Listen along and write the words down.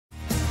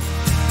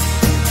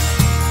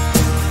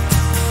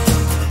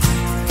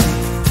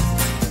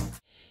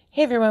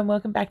Hey everyone,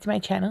 welcome back to my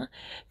channel.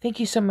 Thank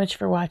you so much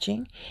for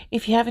watching.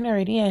 If you haven't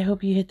already, I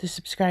hope you hit the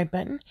subscribe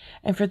button.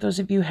 And for those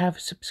of you who have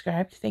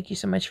subscribed, thank you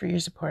so much for your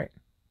support.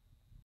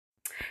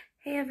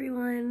 Hey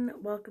everyone,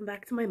 welcome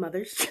back to my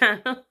mother's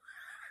channel.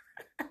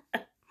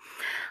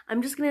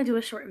 I'm just gonna do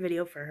a short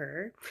video for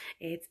her.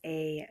 It's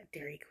a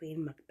Dairy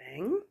Queen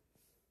mukbang.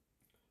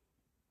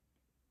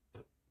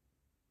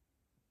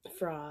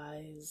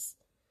 Fries,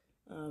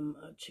 a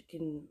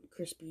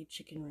crispy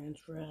chicken ranch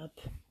wrap,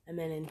 and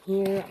then in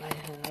here I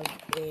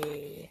have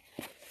a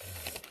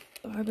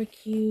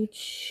barbecue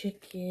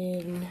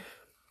chicken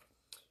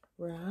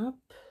wrap,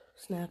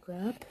 snack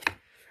wrap,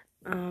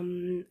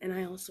 and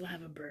I also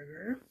have a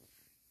burger.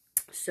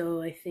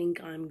 So I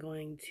think I'm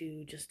going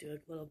to just do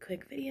a little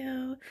quick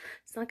video.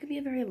 It's not gonna be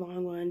a very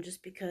long one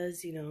just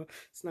because, you know,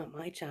 it's not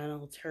my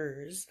channel, it's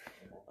hers.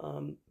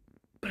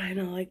 But I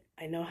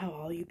know how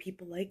all you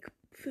people like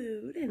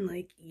food and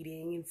like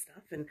eating and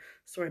stuff, and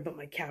sorry about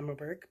my camera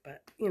work,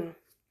 but you know,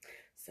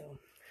 so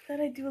I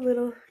thought I'd do a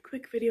little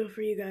quick video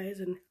for you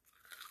guys and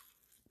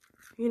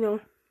you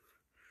know,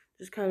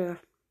 just kind of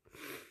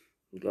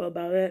go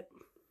about it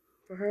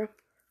for her.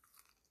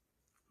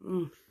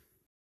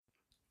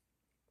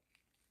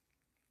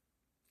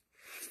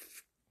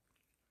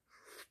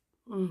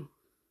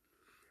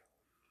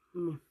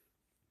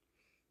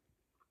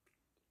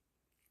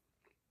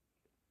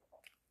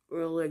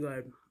 Really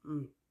good.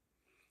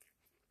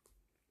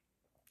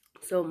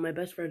 So my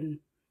best friend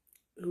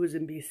who was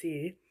in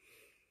BC,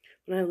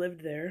 when I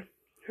lived there,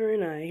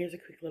 here's a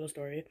quick little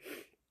story.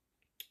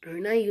 Her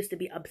and I used to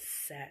be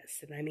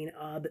obsessed, and I mean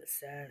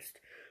obsessed,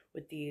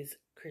 with these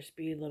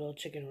crispy little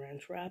chicken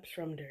ranch wraps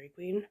from Dairy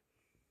Queen.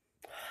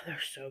 Oh, they're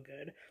so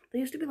good. They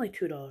used to be like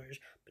 $2,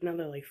 but now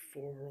they're like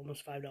 $4,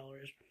 almost $5.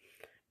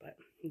 But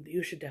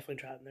you should definitely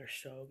try them. They're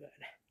so good.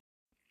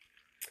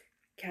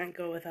 Can't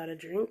go without a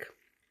drink.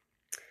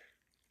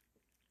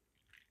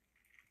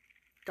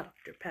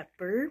 Dr.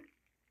 Pepper.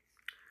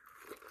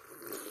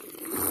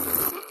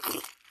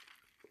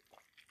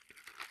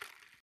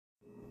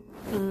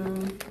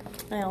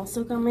 I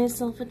also got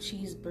myself a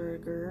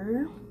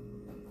cheeseburger.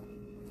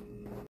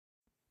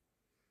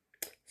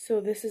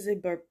 So this is a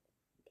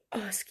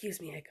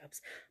excuse me,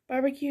 hiccups.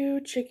 Barbecue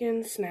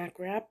chicken snack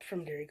wrap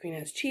from Dairy Queen. It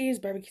has cheese,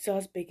 barbecue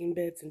sauce, bacon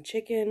bits, and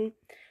chicken.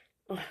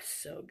 Oh,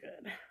 so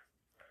good.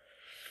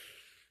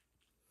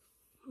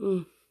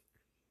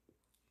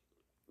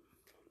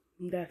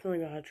 Definitely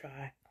gotta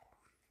try.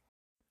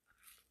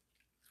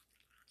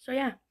 So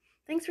yeah,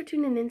 thanks for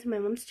tuning in to my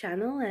mom's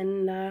channel,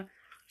 and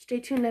stay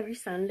tuned every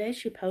Sunday.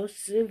 She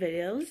posts new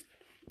videos,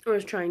 or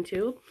is trying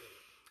to,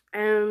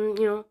 and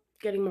you know,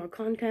 getting more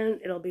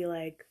content. It'll be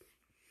like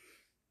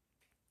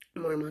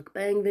more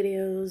mukbang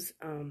videos,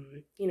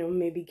 you know,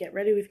 maybe get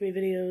ready with me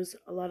videos,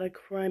 a lot of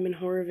crime and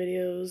horror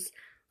videos,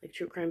 like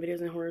true crime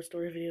videos and horror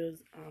story videos.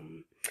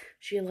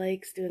 She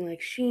likes doing like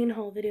Shein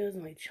haul videos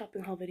and like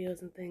shopping haul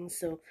videos and things.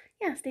 So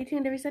yeah, stay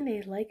tuned every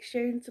Sunday. Like,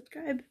 share, and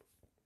subscribe.